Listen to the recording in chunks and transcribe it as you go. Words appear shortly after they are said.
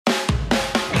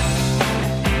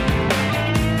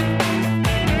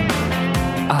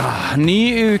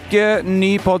Ny uke,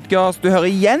 ny podcast. Du hører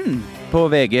igjen på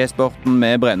VG-sporten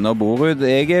med Brenne og Borud.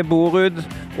 Jeg Borud,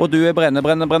 og du Brenne.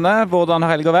 Hvordan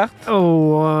har helga vært?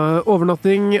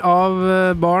 Overnatting av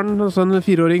barn, altså en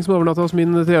 4-åring som overnattet hos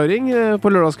min 3-åring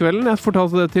på lørdagskvelden. Jeg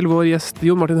fortalte det til vår gjest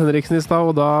Jon Martin Henriksen i stad,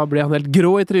 og da ble han helt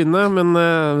grå i trynet, men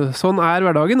sånn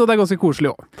hverdagen, og det ganske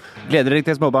koselig også. Gleder du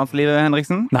deg til småbarnslivet,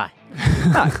 Henriksen? Nei.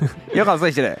 Nei, gjør altså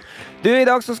ikke det. Du, i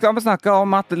dag så skal vi snakke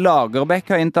om at Lagerbäck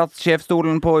har inntatt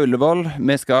sjefsstolen på Ullevål.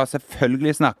 Vi skal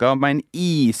selvfølgelig snakke om en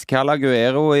iskald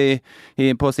Aguero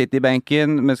på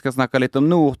City-benken. Vi skal snakke litt om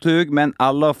Northug, men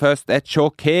aller først et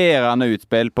sjokkerende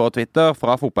utspill på Twitter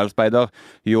fra fotballspeider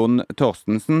Jon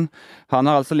Torstensen. Han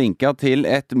har altså linket til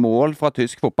et mål fra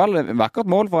tysk fotball,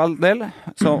 vakkert mål for all del,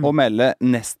 å melde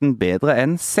nesten bedre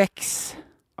enn 6.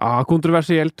 Ja,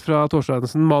 kontroversielt fra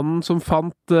Torstensen. Mannen som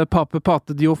fant Pape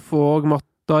Pate Diouf og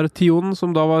Tion,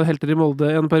 som da var helter i Molde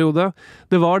en periode.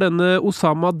 Det var denne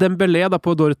Osama Dembélé da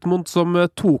på Dortmund som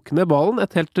tok ned ballen.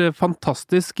 Et helt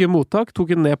fantastisk mottak. Tok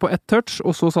den ned på ett touch,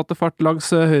 og så satte fart langs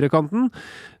høyrekanten.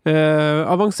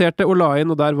 Avanserte og la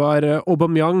inn, og der var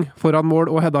Aubameyang foran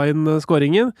mål og hedda inn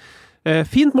skåringen.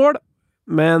 Fint mål,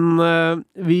 men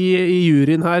vi i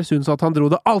juryen her synes at han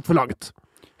dro det alt for langt.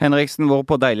 Henriksen, hvor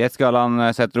på deilighetsskalaen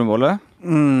setter du målet?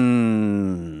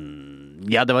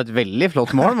 Ja, det var et veldig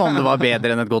flott mål, men om det var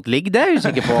bedre enn et godt ligg, det er jeg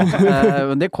usikker på.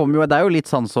 Det er jo litt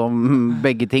sånn som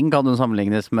begge ting kan du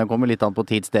sammenlignes med, kommer litt an på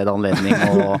tid, sted, anledning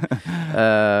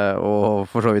og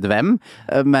for så vidt hvem.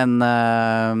 Men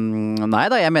nei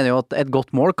da, jeg mener jo at et godt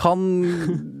mål kan...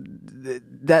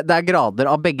 Det er grader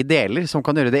av begge deler som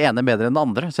kan gjøre det ene bedre enn det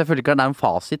andre. Selvfølgelig kan det være en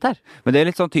fasit her. Men det er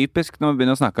litt sånn typisk når vi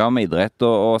begynner å snakke om idrett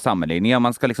og sammenligninger.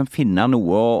 Man skal liksom finne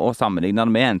noe å sammenligne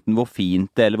det med, enten hvor fint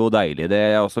det eller hvor deilig det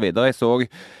er og så videre. Jeg så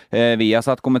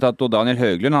Viasat-kommentator Daniel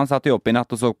Høglund, han satt jo oppe i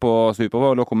natt og så på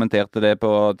Superbowl og kommenterte det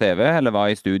på TV, eller var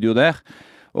i studio der.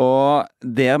 Og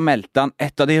der meldte han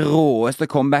et av de råeste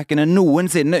comebackene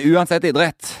noensinne, uansett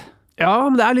idrett. Ja,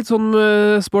 men det er litt sånn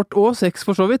sport og sex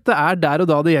for så vidt. Det er der og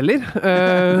da det gjelder.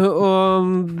 Og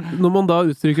når man da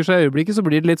uttrykker seg i øyeblikket, så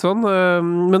blir det litt sånn.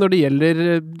 Men når det gjelder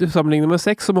sammenlignet med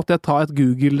sex, så måtte jeg ta et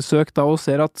Google-søk da og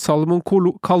ser at Salomon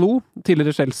Kalou,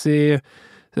 tidligere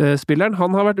Chelsea-spilleren,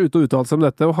 han har vært ute og uttalt seg om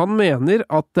dette, og han mener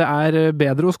at det er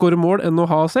bedre å score mål enn å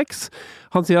ha sex.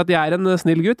 Han sier at jeg er en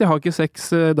snill gutt, jeg har ikke sex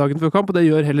dagen før kamp, og det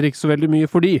gjør heller ikke så veldig mye,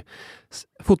 fordi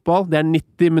fotball, det er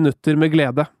 90 minutter med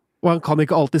glede. Og han kan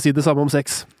ikke alltid si det samme om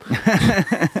sex.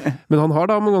 Men han har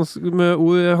da han har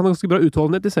ganske bra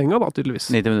utholdenhet i senga da, tydeligvis.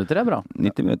 90 minutter er bra.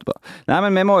 90 minutter bra. Nei,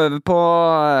 men vi må øve på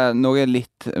noe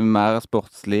litt mer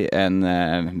sportslig enn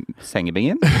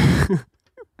sengebingen.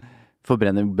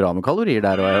 Forbrenner bra med kalorier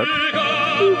der, har jeg hørt.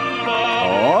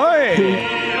 Oi!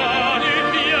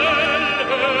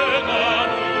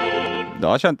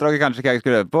 Da skjønte dere kanskje hva jeg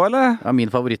skulle øve på, eller? Ja,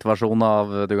 min favorittversjon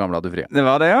av Du gamle hadde fri. Det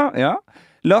var det, ja.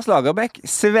 Lars Lagerbäck,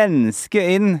 svenske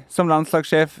inn som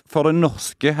landslagssjef for det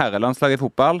norske herrelandslaget i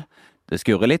fotball. Det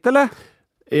skurrer litt, eller?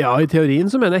 Ja, i teorien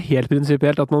så mener jeg helt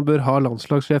prinsipielt at man bør ha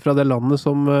landslagssjef fra det landet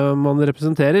som man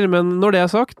representerer, men når det er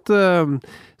sagt,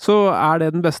 så er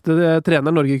det den beste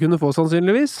treneren Norge kunne få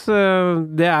sannsynligvis.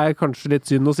 Det er kanskje litt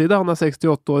synd å si det. Han er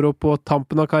 68 år og på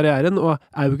tampen av karrieren, og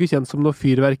er jo ikke kjent som noe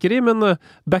fyrverkeri, men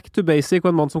back to basic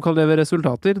og en mann som kan leve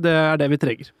resultater, det er det vi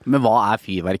trenger. Men hva er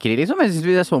fyrverkeri, liksom? Jeg synes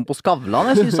vi er sånn på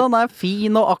Skavlan. Jeg synes han er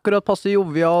fin og akkurat passe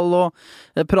jovial,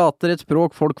 og prater et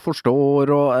språk folk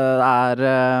forstår, og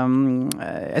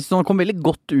jeg synes han kom veldig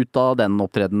godt ut av den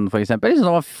opptreden, for eksempel. Jeg synes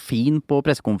han var fin på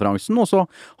pressekonferansen, og så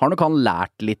har nok han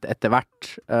lært litt etter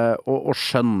hvert, og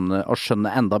skjønne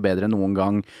enda bedre enn noen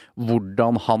gang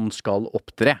hvordan han skal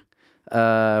opptre.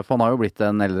 For han har jo blitt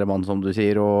en eldre mann, som du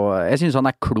sier, og jeg synes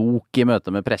han er klok i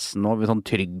møte med pressen, og sånn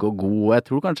trygg og god, og jeg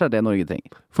tror kanskje det er det Norge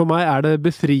trenger. For meg er det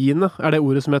befriende, er det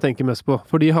ordet som jeg tenker mest på,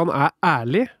 fordi han er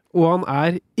ærlig, og han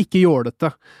er ikke jålete.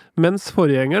 Mens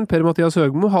forgjengeren, Per-Mathias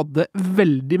Høgmo, hadde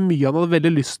veldig mye, han hadde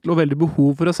veldig lyst til og veldig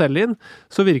behov for å selge inn,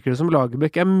 så virker det som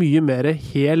Lagerbäck er mye mer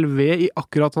hel ved i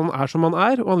akkurat han er som han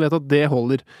er, og han vet at det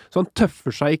holder. Så han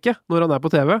tøffer seg ikke når han er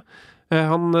på TV.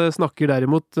 Han snakker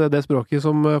derimot det språket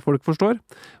som folk forstår,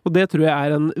 og det tror jeg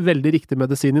er en veldig riktig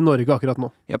medisin i Norge akkurat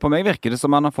nå. Ja, på meg virker det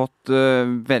som han har fått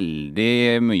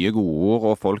veldig mye gode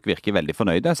ord, og folk virker veldig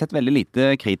fornøyde. Jeg har sett veldig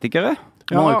lite kritikere.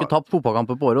 Man har jo ikke tapt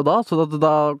fotballkamper på året da, så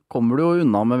da kommer du jo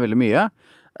unna med veldig mye.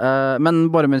 Men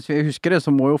bare mens vi husker det,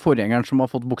 så må jo forgjengeren som har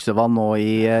fått buksevann nå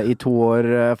i 2 år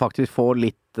faktisk få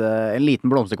en liten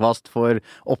blomsterkvast for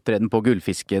opptreden på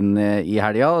Gullfisken i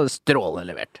helga. Strålende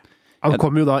levert. Han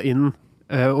kom jo da inn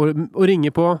og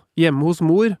ringer på hjemme hos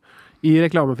mor i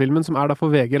reklamefilmen, som da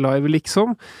for VG Live,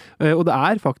 liksom. Og det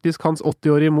faktisk hans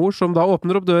 80-årige mor som da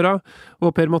åpner opp døra,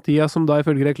 og Per-Mathias som da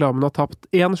ifølge reklamen har tapt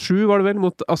 1-7, var det vel,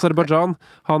 mot Aserbajdsjan.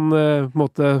 Han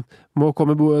må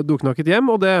komme doknakket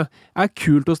hjem, og det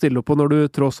kult å stille opp på når du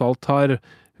tross alt har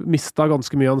mistet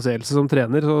ganske mye anseelse som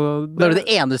trener. Så det jo det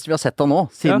eneste vi har sett han nå,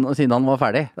 siden han var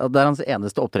ferdig. Det hans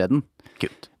eneste opptreden.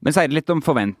 Kult. Men sier det litt om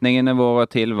forventningene våre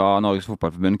til hva Norges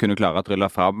Fotballforbund kunne klare å trylle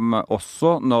fram,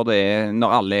 også når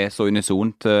alle så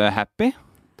unisont happy?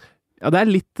 Ja, det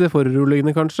litt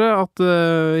foruroligende kanskje, at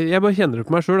jeg bare kjenner det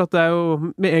på meg selv, at det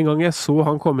jo, med en gang jeg så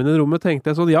han komme inn i rommet,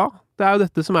 tenkte jeg sånn, ja, det jo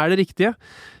dette som det riktige.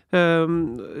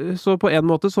 Så på en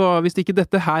måte, så hvis ikke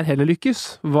dette her heller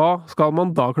lykkes, hva skal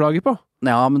man da klage på?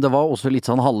 Ja, men det var også litt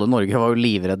sånn, halve Norge var jo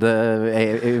livredde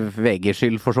VGs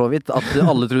skyld for så vidt, at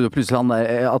alle trodde plutselig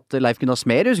at Leif Gunnar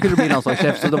Smerud skulle bli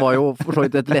landslagssjef, så det var jo for så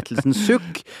vidt et lettelsens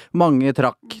sukk. Mange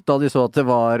trakk da de så at det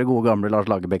var gode gamle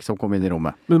Lars Lagerbäck som kom inn i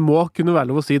rommet. Men må kunne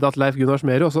være lov å si at Leif Gunnar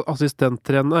Smerud, også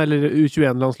assistenttrener, eller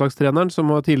U21-landslagstreneren,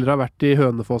 som tidligere har vært i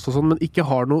Hønefoss og sånn, men ikke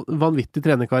har noen vanvittig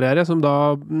trenerkarriere, som da,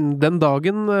 den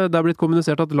dagen det blitt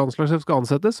kommunisert at landslagssjef skal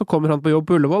ansettes, så kommer han på jobb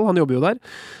på Ullevål, han jobber jo der,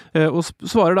 og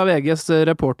svarer da VGs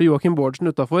reporter Joachim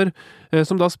Bårdsen utenfor,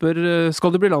 som da spør,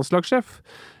 skal du bli landslagssjef?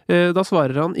 Da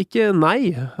svarer han ikke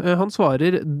nei. Han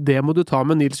svarer, det må du ta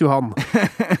med Nils Johan.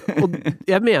 Og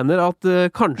jeg mener at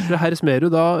kanskje herr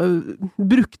Smerud da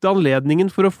brukte anledningen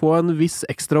for å få en viss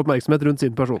ekstra oppmerksomhet rundt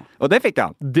sin person. Og det fikk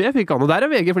han. Det fikk han, og der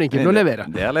VG flinke til å levere.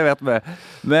 Det har levert med.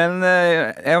 Men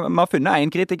vi har funnet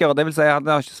en kritiker, og det vil si at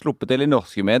han har ikke sluppet til i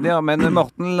norske medier, men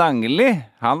Morten Langli,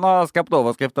 han har skapt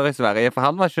overskrifter i Sverige, for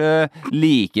han var ikke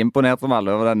like imponert som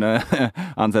alle over denne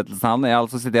ansettelsen. Han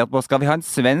altså sitert på, skal vi ha en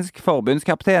svensk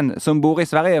forbundskapten som bor i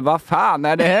Sverige? Hva faen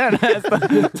det her?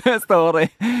 Det står det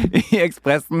i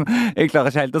Ekspressen. Jeg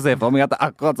klarer ikke helt å se for meg at det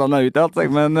akkurat sånn har uttalt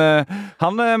seg, men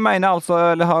han mener altså,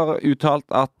 eller har uttalt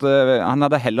at han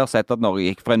hadde heller sett at Norge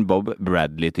gikk for en Bob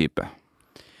Bradley-type.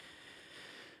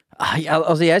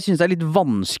 Altså, jeg synes det litt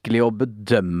vanskelig å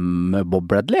bedømme Bob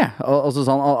Bradley. Altså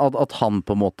sånn at han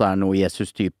på en måte noe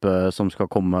Jesus-type som skal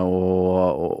komme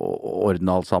og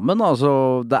ordne alt sammen. Altså,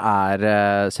 det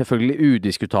selvfølgelig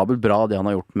udiskutabelt bra det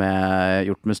han har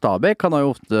gjort med Stabæk. Han har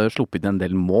jo ofte sluppet inn en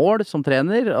del mål som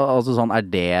trener. Altså sånn,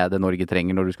 det Norge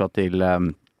trenger når du skal til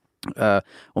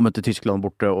å møte Tyskland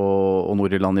borte og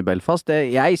Nord-Irland i Belfast?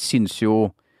 Jeg synes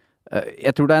jo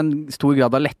jeg tror det en stor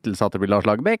grad av lettelse at det blir Lars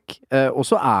Lagerbäck, og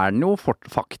så den jo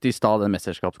faktisk da den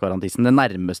mesterskapsgarantisen det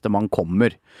nærmeste man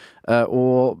kommer.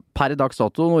 Og per dags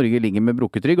dato Norge ligger med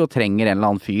brukket rygg og trenger en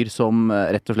eller annen fyr som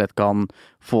rett og slett kan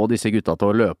få disse gutta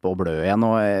til å løpe og blø igjen,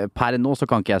 og per nå så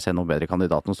kan ikke jeg se noe bedre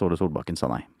kandidat enn Ståle Solbakken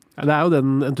sa nei. Ja, det jo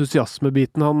den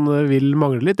entusiasmebiten han vil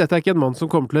mangle litt. Dette ikke en mann som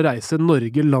kommer til å reise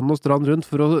Norge land og strand rundt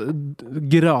for å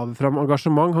grave fram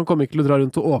engasjement. Han kommer ikke til å dra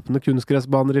rundt og åpne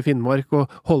kunstgressbaner i Finnmark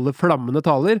og holde flammende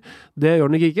taler. Det gjør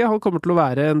han ikke. Han kommer til å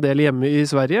være en del hjemme i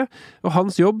Sverige, og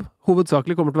hans jobb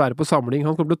hovedsakelig kommer til å være på samling.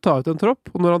 Han kommer til å ta ut en tropp,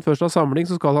 og når han først har samling,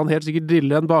 så skal han helt sikkert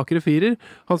drille en bakre firer.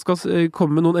 Han skal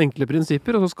komme med noen enkle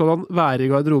prinsipper, og så skal han være i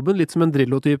garderoben, litt som en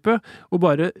Drillo-type, og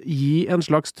bare gi en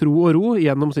slags tro og ro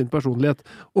gjennom sin personlighet,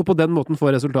 og på den måten få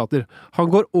resultater.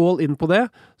 Han går all in på det,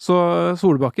 så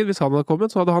Solbakken, hvis han hadde kommet,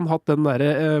 så hadde han hatt den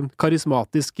der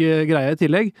karismatiske greia i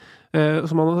tillegg,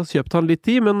 som han hadde kjøpt han litt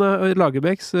tid, men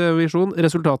Lagerbäcks visjon,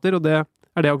 resultater, og det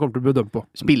det han kommer til å bli dømt på.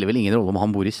 Spiller vel ingen rolle om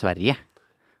han bor i Sverige?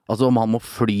 Altså om han må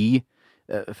fly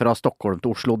fra Stockholm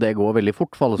til Oslo, det går veldig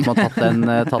fort for alle som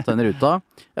har tatt den ruta.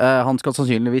 Han skal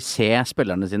sannsynligvis se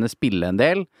spillerne sine spille en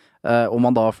del. Om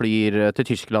han da flyr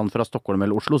til Tyskland fra Stockholm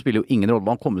eller Oslo, spiller jo ingen rolle.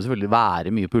 Han kommer selvfølgelig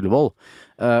være mye på Ullevål.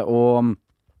 Og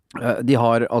de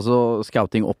har altså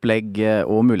scouting-opplegg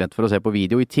og mulighet for å se på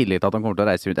video, i tillegg til at han kommer til å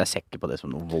reise rundt. Jeg ser ikke på det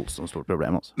som noe voldsomt stort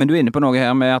problem. Altså. Men du inne på noe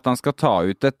her med at han skal ta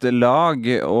ut et lag,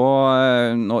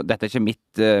 og dette ikke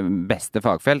mitt beste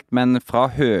fagfelt, men fra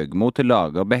Høgmo til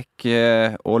Lagerbäck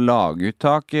og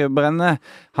laguttak brenner.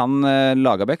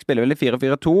 Lagerbäck spiller vel i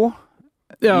 4-4-2?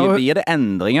 Ja, blir det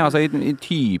endringer altså, i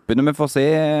typene vi får se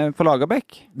for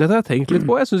Lagerbäck? Dette har jeg tenkt litt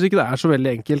på. Jeg synes ikke det så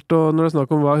veldig enkelt. Og når det er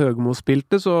snakk om hva Høgmo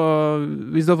spilte, så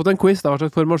hvis du har fått en quiz, hva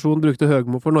slags formasjon brukte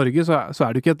Høgmo for Norge, så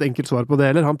det jo ikke et enkelt svar på det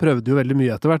heller. Han prøvde jo veldig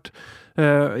mye etter hvert.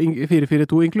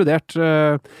 4-4-2 inkludert.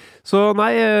 Så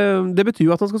nei, det betyr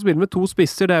jo at han skal spille med 2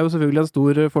 spisser. Det jo selvfølgelig en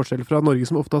stor forskjell fra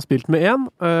Norge som ofte har spilt med 1.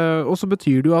 Og så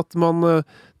betyr det jo at man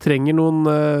trenger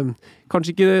noen,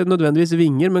 kanskje ikke nødvendigvis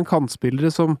vinger, men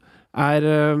kantspillere som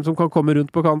kan komme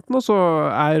rundt på kanten, og så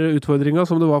utfordringen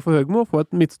som det var for Høgmo å få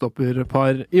et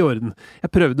midtstopperpar i orden.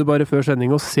 Jeg prøvde bare før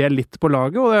sending å se litt på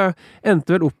laget, og det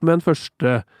endte vel opp med en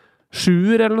første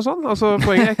 7 eller noe sånt. Altså,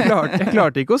 poenget, jeg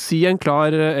klarte ikke å si en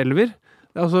klar 11.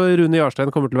 Altså, Rune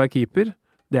Jarstein kommer til å være keeper.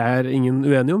 Det er ingen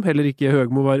uenig om. Heller ikke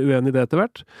Høgmo var uenig i det etter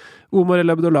hvert. Omar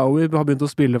El Abdullaoui har begynt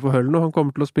å spille for Høllen, og han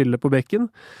kommer til å spille på bekken.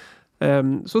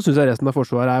 Så synes jeg resten av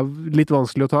forsvaret er litt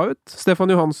vanskelig å ta ut.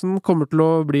 Stefan Johansen kommer til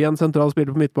å bli en sentral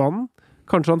spiller på midtbanen.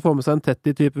 Kanskje han får med seg en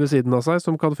Tetti-type ved siden av seg,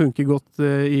 som kan funke godt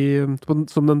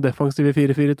som den defensive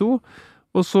 4-4-2.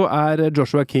 Og så er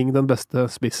Joshua King den beste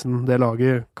spissen det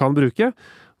laget kan bruke.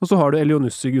 Og så har du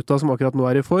Elionussi-gutta som akkurat nå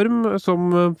er i form, som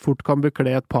fort kan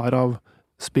bekle et par av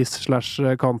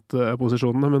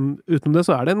spiss-slash-kantposisjonene, men utenom det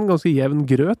så er det en ganske jevn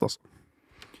grøt, altså.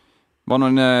 Var det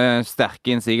noen sterke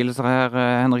innsigelser her,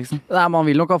 Henriksen? Nei, man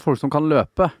vil nok ha folk som kan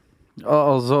løpe.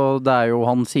 Altså, det er jo,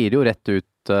 han sier jo rett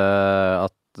ut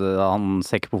at han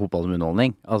ser ikke på fotball som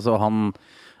underholdning. Altså, han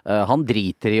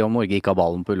driter i om Norge ikke har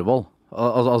ballen på Ullevål.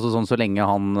 Altså sånn så lenge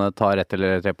han tar 1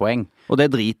 eller 3 poeng. Og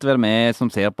det driter vel vi som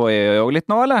ser på også litt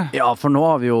nå, eller? Ja, for nå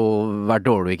har vi jo vært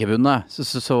dårlige ikke vunnet,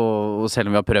 så selv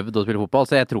om vi har prøvd å spille fotball,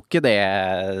 så jeg tror ikke det...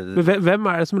 Hvem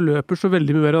er det som løper så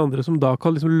veldig mye mer enn andre, som da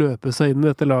kan liksom løpe seg inn i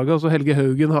dette laget? Altså Helge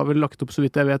Haugen har vel lagt opp så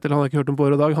vidt jeg vet, eller han har ikke hørt om på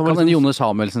år og dag. Kan den Jone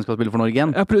Samuelsen skal spille for Norge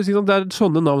igjen? Ja, det er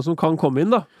sånne navn som kan komme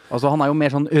inn da. Altså han er jo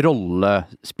mer sånn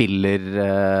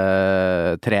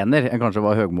rollespiller-trener enn kanskje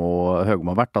hva Høgmo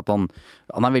har vært, at han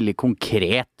er veldig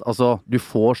konkret. Altså, du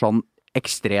får sånn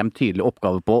ekstremt tydelig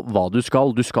oppgave på hva du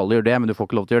skal. Du skal gjøre det, men du får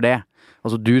ikke lov til å gjøre det.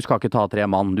 Altså, du skal ikke ta 3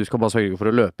 mann. Du skal bare sørge for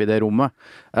å løpe i det rommet.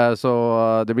 Så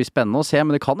det blir spennende å se,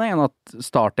 men det kan hende at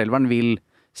startelveren vil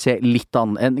se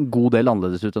en god del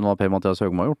annerledes ut enn hva Per-Mathias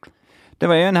Høgmo har gjort. Det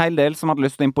var jo en hel del som hadde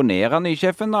lyst til å imponere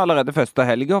nysjefen allerede første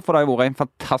helga, for det har vært en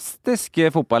fantastisk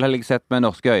fotballhelg sett med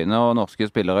norske øyne og norske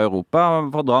spillere i Europa.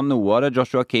 For å dra noe av det,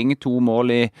 Joshua King, 2 mål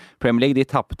i Premier League, de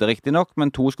tappte riktig nok, men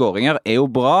 2 skåringer er jo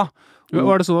bra.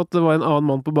 Var det sånn at det var en annen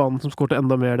mann på banen som skårte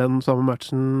enda mer den samme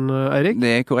matchen, Eirik?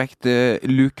 Det er korrekt.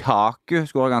 Lukaku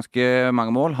skårer ganske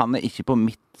mange mål. Han er ikke på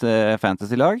mitt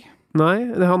fantasy-lag. Nei,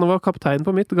 han var kaptein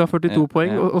på mitt, ga 42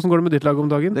 poeng. Hvordan går det med ditt lag om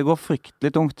dagen? Det går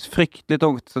fryktelig tungt,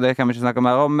 så det kan vi ikke snakke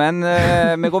mer om. Men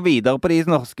vi går videre på de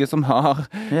norske som har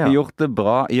gjort det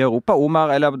bra i Europa.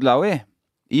 Omar El Abdullaoui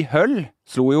i Hull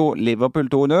slo jo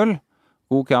Liverpool 2-0.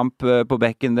 God kamp på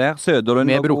bekken der. Søderlund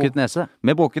med brukket nese.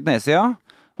 Med brukket nese, ja.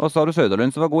 Og så har du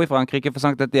Søderlund som var god i Frankrike for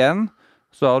Sankt Etienne.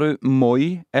 Så har du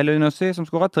Moi Elionussi som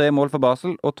skåret 3 mål for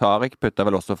Basel, og Tarek putta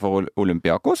vel også for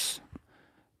Olympiakos.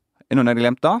 Er noen jeg har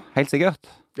glemt da? Helt sikkert.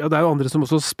 Ja, det er jo andre som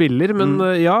også spiller, men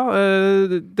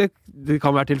det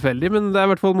kan være tilfeldig, men det er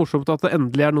i hvert fall morsomt at det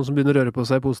endelig er noen som begynner å røre på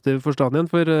seg i positiv forstand igjen,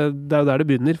 for det er jo der det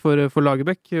begynner for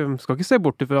Lagerbäck. Skal ikke se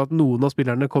bort ifra at noen av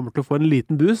spillerne kommer til å få en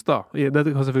liten boost da. Det er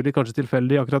selvfølgelig kanskje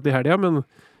tilfeldig akkurat i helga, men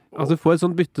altså få et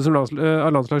sånt bytte som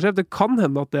landslagssjef, det kan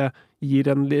hende at det gir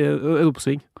en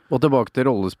oppsving. Og tilbake til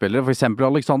rollespillere, for eksempel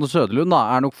Alexander Søderlund da,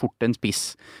 er nok fort en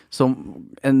spiss som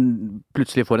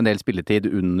plutselig får en del spilletid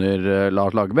under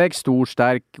Lars Lagerbäck. Stor,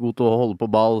 sterk, god til å holde på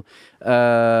ball,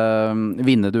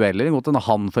 vinne dueller, godt enn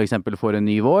han for eksempel får en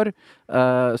ny vår.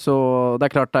 Så det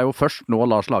er klart det er jo først nå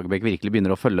Lars Lagerbäck virkelig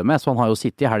begynner å følge med, så han har jo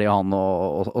sittet i helgen han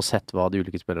og sett hva de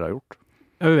ulike spillere har gjort.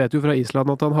 Vi vet jo fra Island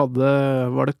at han hadde,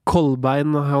 var det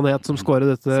Kolbein han het som skåret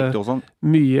dette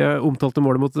mye omtalte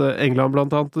målet mot England blant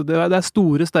annet. Det er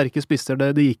store, sterke spisser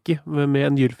det gikk i, med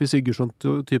en Gylfi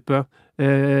Sigurdsson-type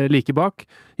like bak.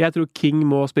 Jeg tror King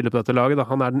må spille på dette laget da.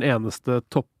 Han er den eneste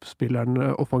toppspilleren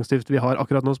offensivt vi har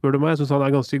akkurat nå, spør du meg. Jeg synes han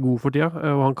er ganske god for tida,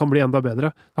 og han kan bli enda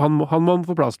bedre. Han må han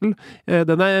få plass til.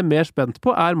 Den jeg er mer spent på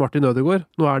er Martin Ødegaard.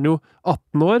 Nå er han jo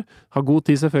 18 år, har god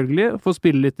tid selvfølgelig, får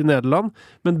spille litt i Nederland,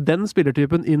 men den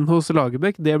spillertypen inn hos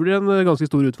Lagerbäck, det blir en ganske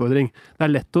stor utfordring. Det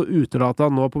er lett å utelate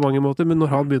han nå på mange måter, men når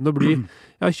han begynner å bli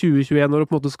 20-21 år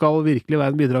og på en måte skal virkelig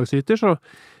være en bidragsyter,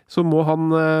 så må han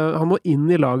må inn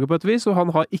i laget på et vis, og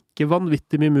han har ikke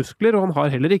vanvittig mye muskler, og han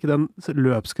har heller ikke den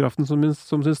løpskraften som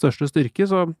sin største styrke,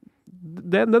 så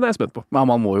den er jeg spent på. Men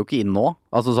man må jo ikke inn nå.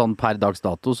 Altså sånn per dags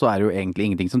dato så er det jo egentlig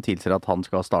ingenting som tilsier at han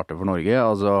skal starte for Norge.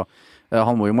 Altså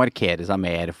han må jo markere seg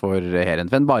mer for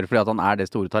Heerenveen. Bare fordi at han er det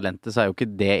store talentet, så er jo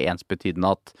ikke det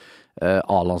ensbetydende at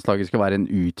A-landslaget skal være en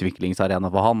utviklingsarena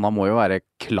for han. Han må jo være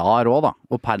klar også da.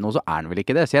 Og per nå så er han vel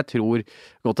ikke det. Så jeg tror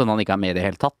godt at han ikke er med i det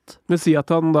hele tatt. Men si at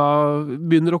han da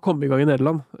begynner å komme i gang i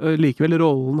Nederland. Likevel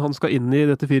rollen han skal inn i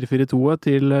dette 4-4-2-et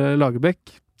til Lagerbäck,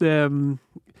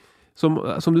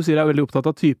 som du sier er veldig opptatt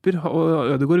av typer,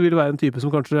 og Ødegaard vil være en type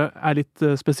som kanskje er litt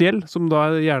spesiell, som da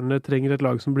gjerne trenger et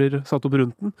lag som blir satt opp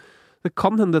rundt den. Det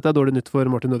kan hende dette er dårlig nytt for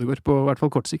Martin Ødegaard, på hvert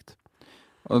fall kort sikt.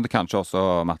 Og det kanskje også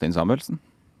Martin Samuelsen?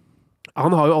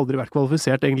 Han har jo aldri vært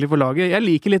kvalifisert egentlig for laget. Jeg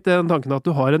liker litt den tanken at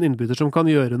du har en innbytter som kan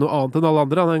gjøre noe annet enn alle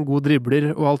andre. Han er en god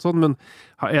dribler og alt sånt, men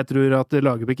jeg tror at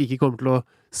Lagerbäck ikke kommer til å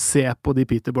se på de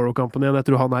Peterborough-kampene igjen. Jeg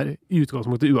tror han er i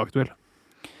utgangspunktet uaktuell.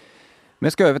 Vi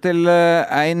skal over til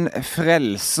en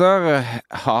frelser.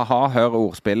 Hør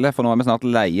ordspillet, for nå vi snart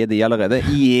leie de allerede.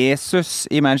 Jesus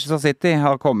i Manchester City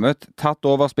har tatt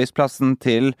over spissplassen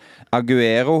til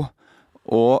Aguero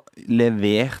og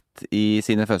levert i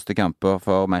sine første kamper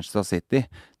for Manchester City.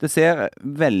 Det ser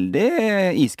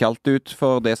veldig iskaldt ut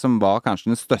for det som var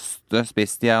kanskje den største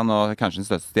spissstjerna, kanskje den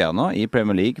største stjerna i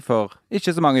Premier League for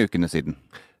ikke så mange ukene siden.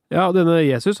 Ja, denne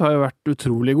Jesus har jo vært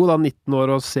utrolig god, da, 19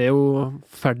 år, og ser jo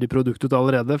ferdig produkt ut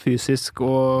allerede, fysisk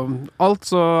og alt,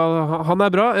 så han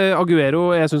er bra.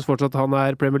 Aguero, jeg synes fortsatt han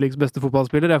er Premier Leagues beste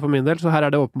fotballspiller, for min del, så her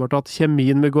er det åpenbart at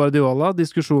kjemien med Guardiola,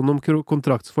 diskusjonen om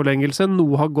kontraktsforlengelse,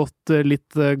 noe har gått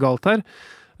litt galt her.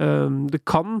 Det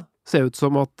kan se ut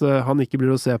som at han ikke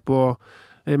blir å se på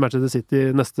i Manchester City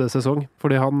neste sesong,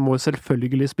 fordi han må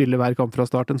selvfølgelig spille hver kamp fra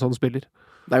start, en sånn spiller.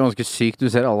 Det er ganske sykt. Du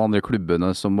ser alle andre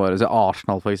klubbene som bare ser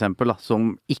Arsenal for eksempel, da,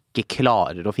 som ikke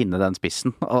klarer å finne den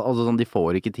spissen. Altså sånn, de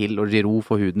får ikke til, og Giroud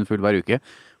får huden full hver uke.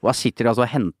 Og her sitter de altså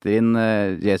og henter inn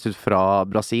Jesus fra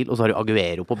Brasil, og så har de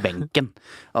Aguero på benken.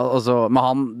 Altså, men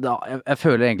han, jeg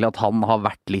føler egentlig at han har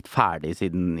vært litt ferdig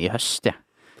siden i høst,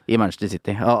 i Manchester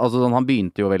City. Altså, han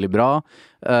begynte jo veldig bra,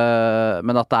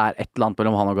 men at det er et eller annet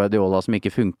mellom han og Guardiola som ikke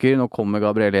funker. Nå kommer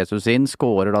Gabriel Jesus inn,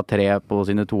 skårer da 3 på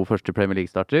sine 2 første Premier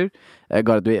League-starter.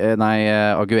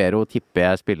 Aguero tipper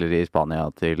jeg spiller i Spania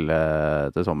til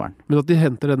sommeren. Men at de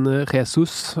henter denne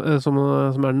Jesus, som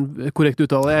er den korrekte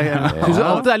uttale, jeg synes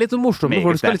alltid det er litt så morsomt når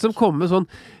folk skal liksom komme sånn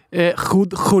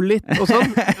Khulit og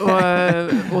sånn,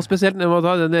 og spesielt når man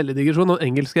tar den digresjonen og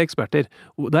engelske eksperter.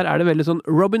 Og der er det veldig sånn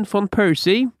Robin van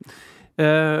Persie,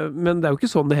 men det er jo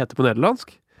ikke sånn det heter på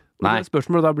nederlandsk. Nei.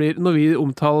 Spørsmålet da blir, når vi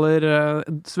omtaler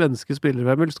svenske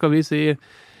spillere, skal vi si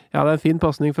ja, det er en fin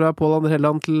passning fra Pål André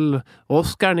Helland til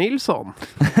Oskar Nilsson.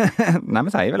 Nei,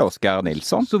 vi sier vel Oskar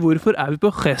Nilsson. Så hvorfor er vi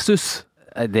på Jesus?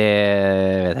 Det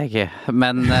vet jeg ikke,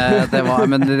 men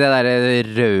det der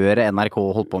røre NRK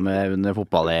holdt på med under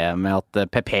fotball-EM, med at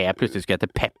PP plutselig skulle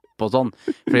hete Pep og sånn,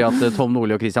 fordi at Tom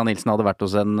Nordli og Christian Nilsen hadde vært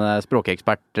hos en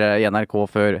språkekspert i NRK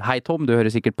før. Hei Tom, du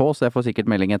hører sikkert på, så jeg får sikkert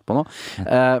melding etterpå nå.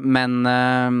 Men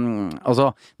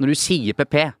altså, når du sier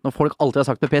PP, når folk alltid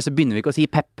har sagt PP, så begynner vi ikke å si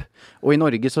Pep. Og i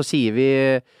Norge så sier vi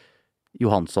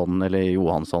Johansson eller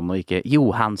Johansson og ikke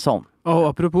Johansson. Og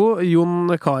apropos Jon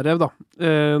Carew da,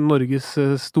 Norges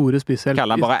store spisshelt.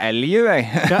 Kaller han bare Elju, jeg.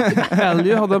 Ja,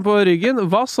 Elju hadde han på ryggen.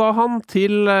 Hva sa han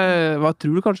til, hva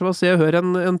tror du kanskje var Se og Hør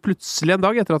en plutselig en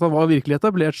dag etter at han var virkelig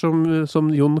etablert som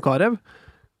Jon Carew?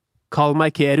 Kall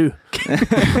meg Keru.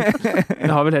 Det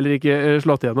har vel heller ikke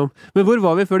slått igjennom. Men hvor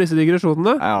var vi før disse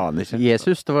digresjonene? Ja, det ikke.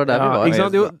 Jesus, det var der vi var. Ikke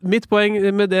sant? Jo, mitt poeng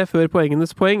med det før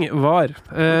poengenes poeng var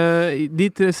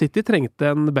City trengte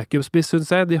en backup-spiss,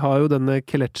 synes jeg. De har jo denne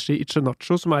Kelechi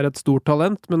Iheanacho, som er et stort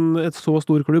talent, men et så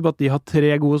stor klubb at de har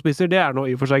 3 gode spisser, det er nå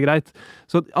i og for seg greit.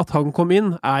 Så at han kom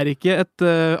inn er ikke et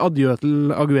adjø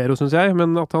til Aguero, synes jeg,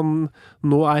 men at han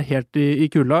nå er helt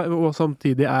i kulda, og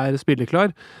samtidig er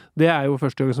spilleklar. Det er jo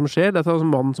første gang som skjer. Dette er altså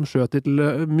mannen som skjøt til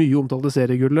mye omtalte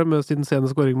seriegullet med sin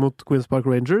seneste scoring mot Queen's Park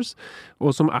Rangers,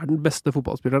 og som er den beste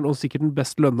fotballspilleren, og sikkert den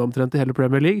best lønne omtrent i hele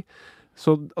Premier League.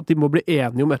 Så at de må bli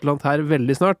enige om et eller annet her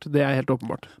veldig snart, det er helt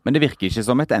åpenbart. Men det virker ikke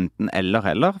som et enten-eller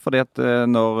heller, fordi at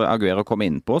når Aguero kom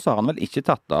inn på, så har han vel ikke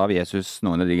tatt av Jesus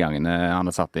noen av de gangene han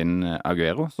har satt inn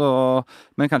Aguero.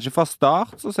 Men kanskje fra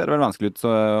start så ser det vel vanskelig ut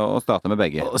å starte med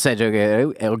begge. Sergio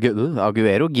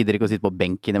Aguero gidder ikke å sitte på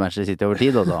benken i Manchester City over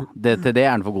tid, altså. Det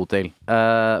er han for god til.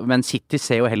 Men City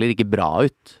ser jo heller ikke bra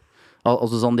ut.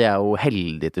 Altså sånn, de er jo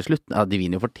heldige til slutt. Ja, de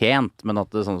vinner jo fortjent, men at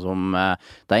det, sånn som,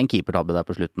 det er en keepertabbe der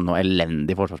på slutten, og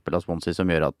elendig forsvarsspill av Swansea som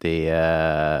gjør at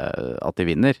de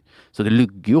vinner. Så det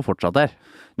lugger jo fortsatt der.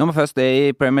 Når vi først er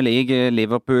i Premier League,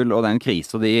 Liverpool og den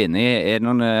krisen de er inne i, er det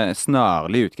noen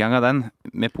snarlig utgang av den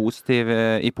i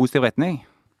positiv retning?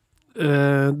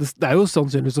 Det er jo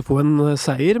sannsynligvis å få en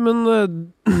seier, men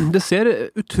det ser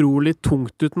utrolig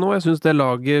tungt ut nå. Jeg synes det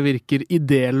laget virker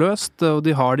idéløst, og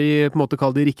de har på en måte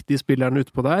kalt de riktige spillerne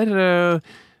utpå der.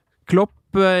 Klopp,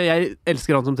 jeg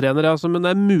elsker han som trener, altså, men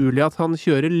det er mulig at han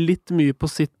kjører litt mye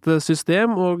på sitt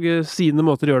system og sine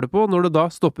måter å gjøre det på. Når det da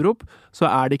stopper opp, så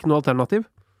er det ikke noe alternativ.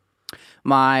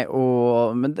 Nei,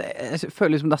 men jeg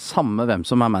føler liksom det er samme hvem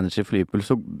som er manager for Liverpool,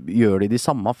 så gjør de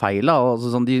samme feila.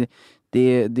 Altså sånn,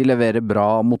 de leverer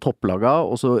bra mot topplaga,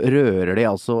 og så rører de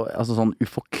altså sånn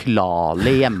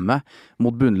uforklarlig hjemme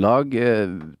mot bunnlag.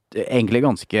 Egentlig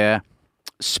ganske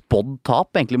spådd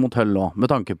tap egentlig mot Hull nå,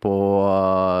 med tanke på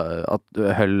at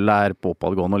Hull er på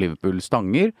oppadgående og Liverpool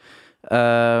stanger.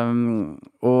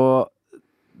 Og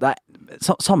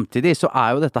samtidig så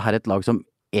er jo dette her et lag som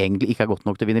egentlig ikke er godt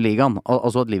nok til å vinne ligaen.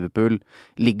 Altså at Liverpool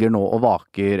ligger nå og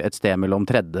vaker et sted mellom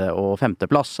 3. og 5.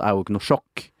 plass er jo ikke noe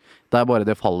sjokk. Det bare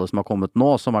det fallet som har kommet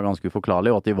nå, som ganske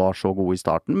uforklarlig, og at de var så gode i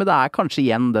starten. Men det kanskje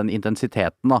igjen den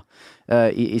intensiteten da,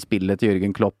 i spillet til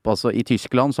Jürgen Klopp. Altså, i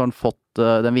Tyskland så har han fått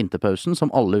den vinterpausen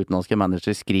som alle utenlandske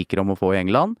managere skriker om å få i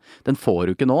England. Den får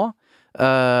du ikke nå.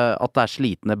 At det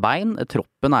slitne bein.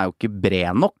 Troppen jo ikke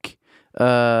bred nok.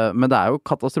 Men det jo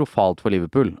katastrofalt for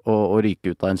Liverpool å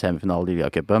ryke ut av en semifinale i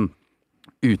Liga-cupen,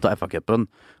 ut av FA-cupen,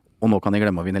 og nå kan de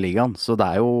glemme å vinne ligaen. Så det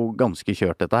jo ganske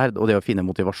kjørt dette her, og det å finne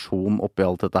motivasjon oppi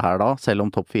alt dette her da, selv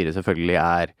om topp 4 selvfølgelig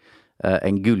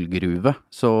en gullgruve,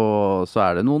 så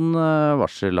det noen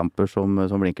varsellamper som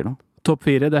blinker nå. Topp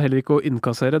 4, det heller ikke å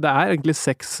innkassere. Det egentlig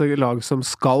 6 lag som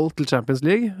skal til Champions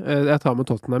League. Jeg tar med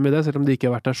Tottenham i det, selv om de ikke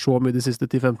har vært der så mye de siste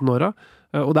 10-15 åra.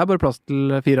 Og det bare plass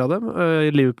til 4 av dem.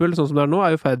 Liverpool, sånn som det nå,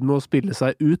 jo i ferd med å spille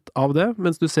seg ut av det,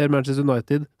 mens du ser Manchester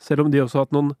United, selv om de også har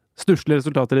hatt noen stusslige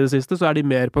resultater i det siste, så de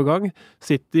mer på gang.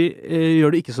 City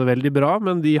gjør det ikke så veldig bra,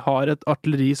 men de har et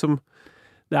artilleri som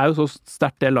det jo så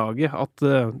sterkt det laget at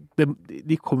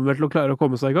de kommer vel til å klare å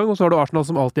komme seg i gang, og så har du Arsenal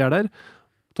som alltid der.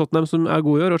 Tottenham som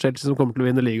god i år, og Chelsea som kommer til å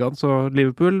vinne ligaen. Så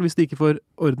Liverpool, hvis de ikke får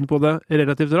orden på det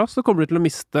relativt raskt, så kommer de til å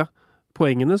miste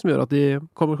poengene, som gjør at de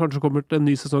kanskje kommer til en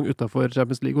ny sesong utenfor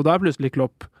Champions League. Og da plutselig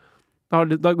Klopp. Da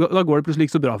går det plutselig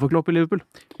ikke så bra for Klopp i Liverpool.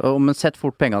 Men sett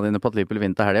fort pengene dine på at Liverpool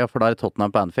vinner til helga, for da det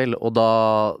Tottenham på Anfield, og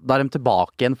da de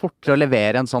tilbake igjen fort til å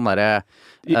levere en sånn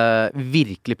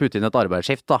virkelig putte inn et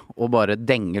arbeidsskift, da, og bare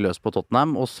denge løs på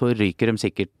Tottenham, og så ryker de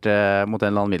sikkert mot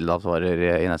en eller annen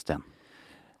middelhavsvarer i neste igjen.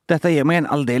 Dette gir meg en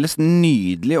aldeles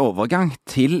nydelig overgang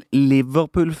til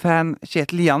Liverpool-fan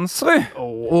Kjetil Jansrud.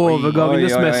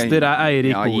 Overgangenes mester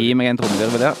Eirik Ord. Ja, gi meg en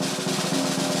trommevirvel der.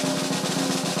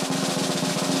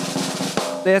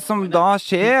 Det som da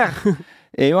skjer,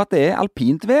 jo at det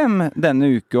alpint-VM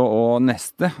denne uka og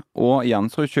neste, og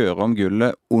Jansrud kjører om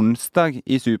gullet onsdag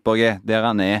i Super-G, der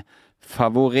han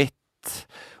favoritt.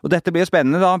 Og dette blir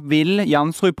spennende da. Vil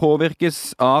Jansrud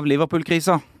påvirkes av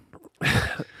Liverpool-krisa?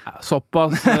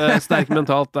 Såpass sterk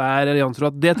mentalt Jansrud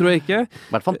at det tror jeg ikke. Det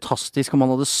hadde vært fantastisk om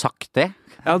han hadde sagt det.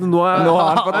 Ja, nå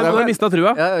har han mistet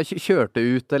trua. Ja, kjørte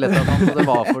ut eller noe, så det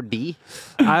var for de.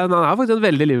 Nei, han faktisk en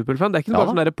veldig Liverpool-fan. Det ikke bare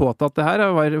sånn påtatt det her.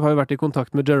 Han har jo vært i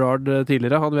kontakt med Gerrard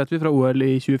tidligere. Han vet vi fra OL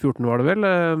i 2014 var det vel.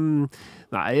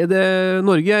 Nei,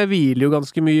 Norge hviler jo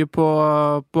ganske mye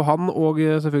på han og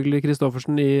selvfølgelig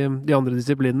Kristoffersen i de andre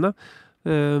disiplinene.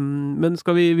 Men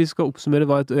vi skal oppsummere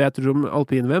hva jeg tror om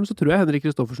alpin-VM, så tror jeg Henrik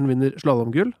Kristoffersen vinner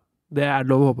slalomgull. Det det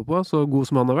lov å håpe på, så god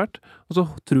som han har vært. Og så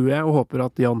tror jeg og håper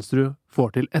at Jansrud får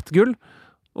til ett gull.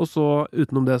 Og så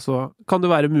utenom det så kan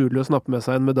det være mulig å snappe med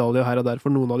seg en medalje her og der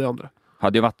for noen av de andre.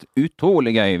 Hadde jo vært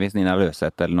utrolig gøy hvis Nina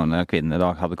Røseth eller noen av kvinnene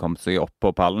da hadde kommet seg opp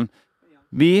på pallen.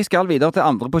 Vi skal videre til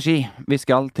andre på ski. Vi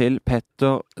skal til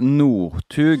Petter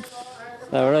Northug.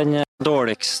 Det vel den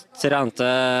dårligst trente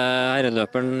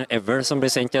herreløperen ever som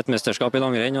blir sendt til et mesterskap i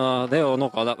langrenn, og det jo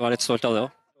noe å være litt stolt av det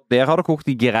også. Der har det kokt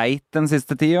greit den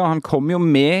siste tida. Han kom jo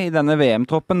med i denne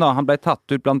VM-troppen da. Han ble tatt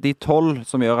ut blant de 12,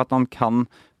 som gjør at han kan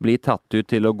bli tatt ut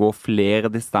til å gå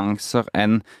flere distanser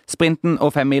enn sprinten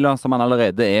og 5-miler, som han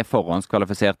allerede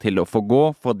forhåndskvalifisert til å få gå,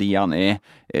 fordi han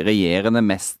regjerende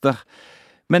mester.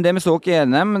 Men det vi så i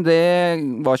NM, det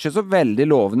var ikke så veldig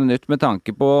lovende nytt med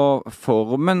tanke på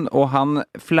formen, og han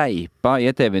fleipa i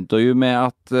et TV-intervju med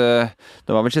at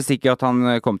det var vel ikke sikkert at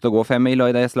han kom til å gå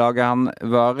 5-miler i det slaget han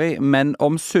var i, men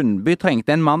om Sundby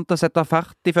trengte en mann til å sette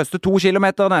fart de første 2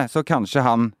 kilometerne, så kanskje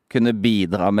han kunne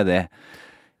bidra med det.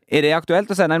 Det aktuelt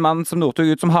å sende en mann som Northug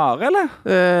ut som hare,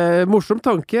 eller? Morsom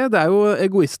tanke. Det jo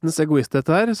egoistens egoist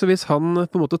dette her. Så hvis han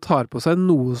på en måte tar på seg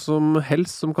noe som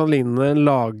helst som kan ligne en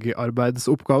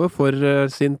lagarbeidsoppgave for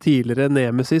sin tidligere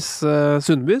nemesis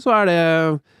Sundby, så det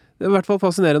i hvert fall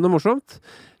fascinerende og morsomt.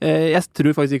 Jeg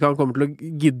tror faktisk ikke han kommer til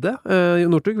å gidde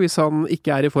Northug hvis han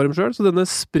ikke i form selv. Så denne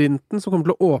sprinten som kommer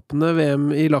til å åpne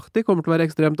VM i Lahti kommer til å være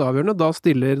ekstremt avgjørende. Da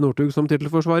stiller Northug som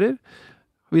titelforsvarer.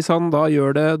 Hvis han da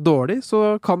gjør det dårlig,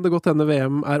 så kan det godt hende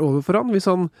VM over for han. Hvis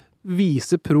han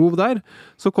viser prov der,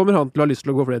 så kommer han til å ha lyst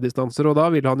til å gå flere distanser, og da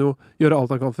vil han jo gjøre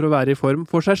alt han kan for å være i form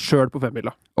for seg selv på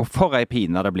 5-mila. Og for ei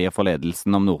pine det blir for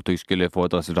ledelsen om Northug skulle få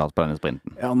et resultat på denne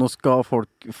sprinten. Ja, nå skal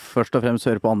folk først og fremst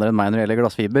høre på andre enn meg når det gjelder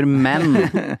glassfiber, men...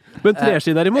 Men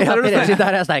treski derimot, ja, treski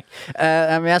der sterk.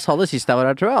 Men jeg sa det sist jeg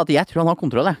var her, tror jeg, at jeg tror han har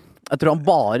kontroll, Jeg tror han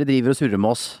bare driver og surrer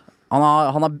med oss. Jeg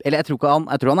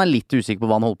tror han litt usikker på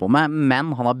hva han holder på med,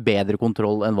 men han har bedre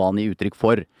kontroll enn hva han gir uttrykk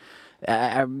for.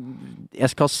 Jeg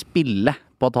skal spille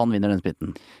på at han vinner den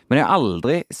sprinten. Men jeg har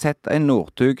aldri sett en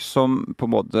Northug som på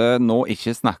en måte nå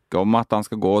ikke snakker om at han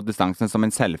skal gå distansen som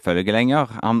en selvfølge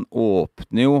lenger. Han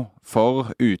åpner jo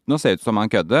for, uten å se ut som han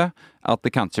kødder, at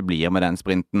det kanskje blir med den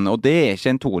sprinten. Og det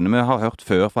ikke en tone vi har hørt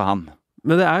før fra han.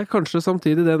 Men det er kanskje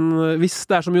samtidig hvis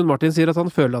det er som Jon Martin sier, at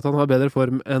han føler at han har bedre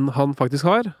form enn han faktisk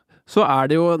har, så er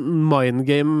det jo Mind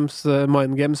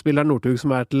Games-spilleren Northug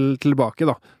som er tilbake,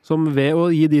 da. Som ved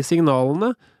å gi de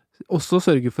signalene også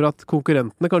sørger for at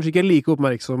konkurrentene kanskje ikke er like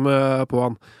oppmerksomme på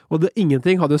han. Og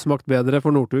ingenting hadde jo smakt bedre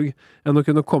for Northug enn å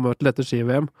kunne komme til dette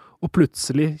ski-VM og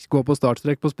plutselig gå på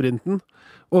startstrekk på sprinten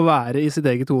og være i sitt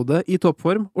eget hode i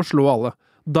toppform og slå alle.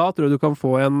 Da tror jeg du kan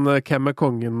få en Hvem er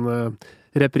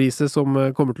kongen-reprise som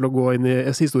kommer til å gå inn i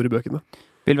historiebøkene.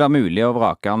 Vil det være mulig å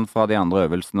vrake han fra de andre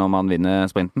øvelsene om han vinner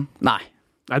sprinten? Nei.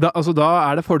 Nei, da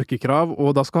er det folkekrav,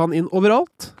 og da skal han inn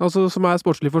overalt, altså som er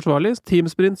sportslig forsvarlig.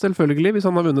 Teamsprint selvfølgelig, hvis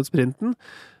han har vunnet sprinten.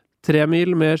 3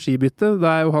 mil med skibytte, det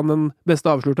er jo han den beste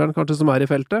avsluteren kanskje som er i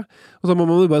feltet. Og så må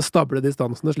man jo bare stable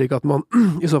distansene slik at man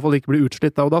i så fall ikke blir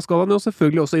utslitt. Og da skal han jo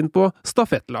selvfølgelig også inn på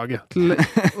stafettlaget.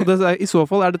 Og i så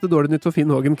fall er dette dårlig nytt for Finn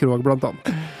Hågen Krogh blant annet.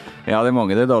 Ja, det er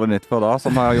mange det er dårlig nytt for da,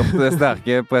 som har gjort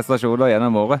sterke prestasjoner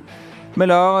gjennom året. Vi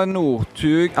lar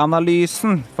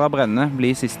Northug-analysen fra Brenne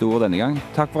bli siste ord denne gang.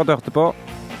 Takk for at du hørte på.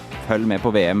 Følg med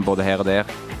på VM både her og der,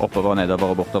 oppover,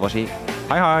 nedover og bortover ski.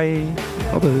 Hei, hei!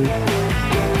 Ha det.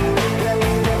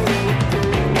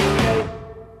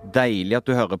 Deilig at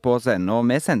du hører på oss ennå.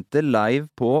 Vi sendte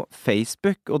live på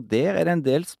Facebook, og der er det en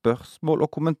del spørsmål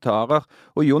og kommentarer.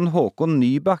 Og Jon Håkon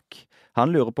Nybakk,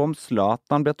 han lurer på om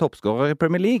Zlatan blir toppskårer i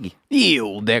Premier League.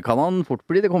 Jo, det kan han fort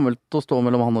bli. Det kommer vel til å stå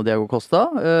mellom han og Diego Costa.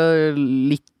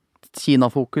 Litt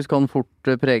Kina-fokus kan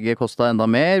fort prege Costa enda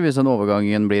mer hvis den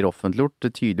overgangen blir offentliggjort.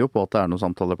 Det tyder jo på at det er noen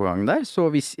samtaler på gang der. Så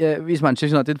hvis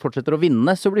Manchester United fortsetter å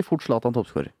vinne, så blir fort Zlatan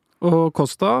toppskårer. Og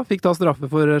Costa fikk da straffe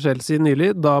for Chelsea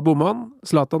nylig. Da bomma han.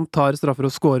 Zlatan tar straffer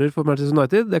og skårer for Manchester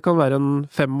United. Det kan være en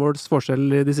 5-måls forskjell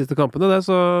i de siste kampene. Det,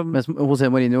 så Mens José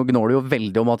Mourinho gnåler jo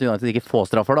veldig om at United ikke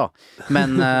får straffer, da.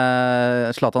 Men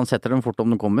Zlatan setter dem fort om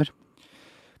den kommer.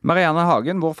 Marianne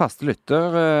Hagen, vår faste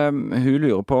lytter, hun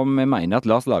lurer på om vi mener at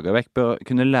Lars Lagerbäck bør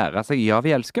kunne lære seg Ja,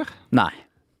 vi elsker. Nei.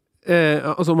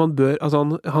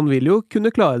 Han vil jo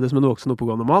kunne klare det som en voksen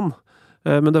oppegående mann.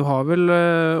 Men det har vel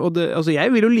jeg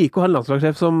vil jo like å ha en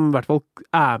landslagssjef som i hvert fall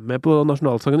er med på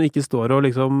nasjonalsangen og ikke står og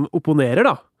liksom opponerer,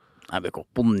 da. Jeg vil ikke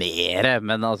opponere,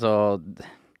 men altså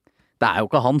det er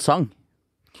jo ikke hans sang.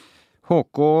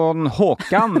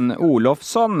 Håkan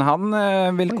Olofsson, han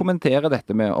vil kommentere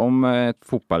dette med om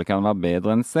fotball kan være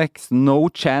bedre enn sex. No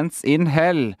chance in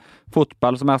hell.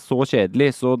 Fotball som er så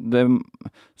kjedelig,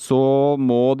 så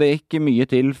må det ikke mye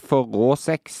til for rå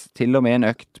sex. Til og med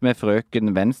en økt med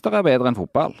frøken Venstre er bedre enn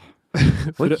fotball.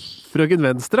 Frøken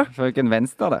Venstre? Frøken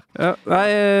Venstre der. Ja,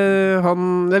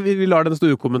 nei, vi lar den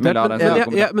stå ukommentert.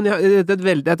 Men det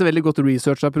er et veldig godt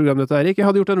research av programmet dette, Erik. Jeg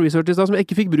hadde gjort en research i stad som jeg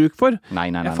ikke fikk bruk for. Nei.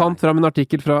 Jeg fant fram en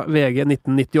artikkel fra VG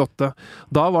 1998.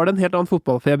 Da var det en helt annen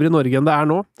fotballfeber i Norge enn det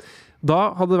er nå. Da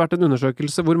hadde det vært en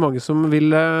undersøkelse hvor mange som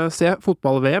ville se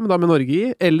fotball-VM da med Norge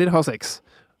i, eller ha sex.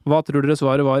 Hva tror dere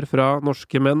svaret var fra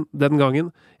norske menn den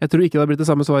gangen? Jeg tror ikke det hadde blitt det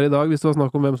samme svaret i dag hvis det var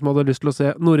snakk om hvem som hadde lyst til å se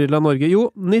Nord-Irland-Norge. Jo,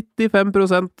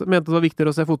 95% mente det var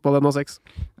viktigere å se fotball enn å ha sex.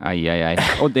 Ai.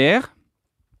 Og der,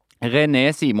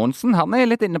 René Simonsen, han er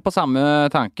litt inne på samme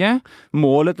tanke.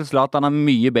 Målet til Zlatan er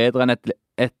mye bedre enn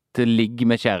et ligg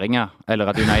med kjerringer, eller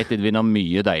at United vinner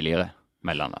mye deiligere.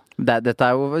 Dette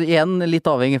er jo igjen litt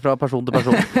avhengig fra person til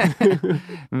person.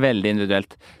 Veldig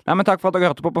individuelt. Nei, men takk for at dere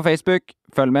hørte på Facebook.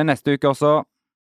 Følg med neste uke også.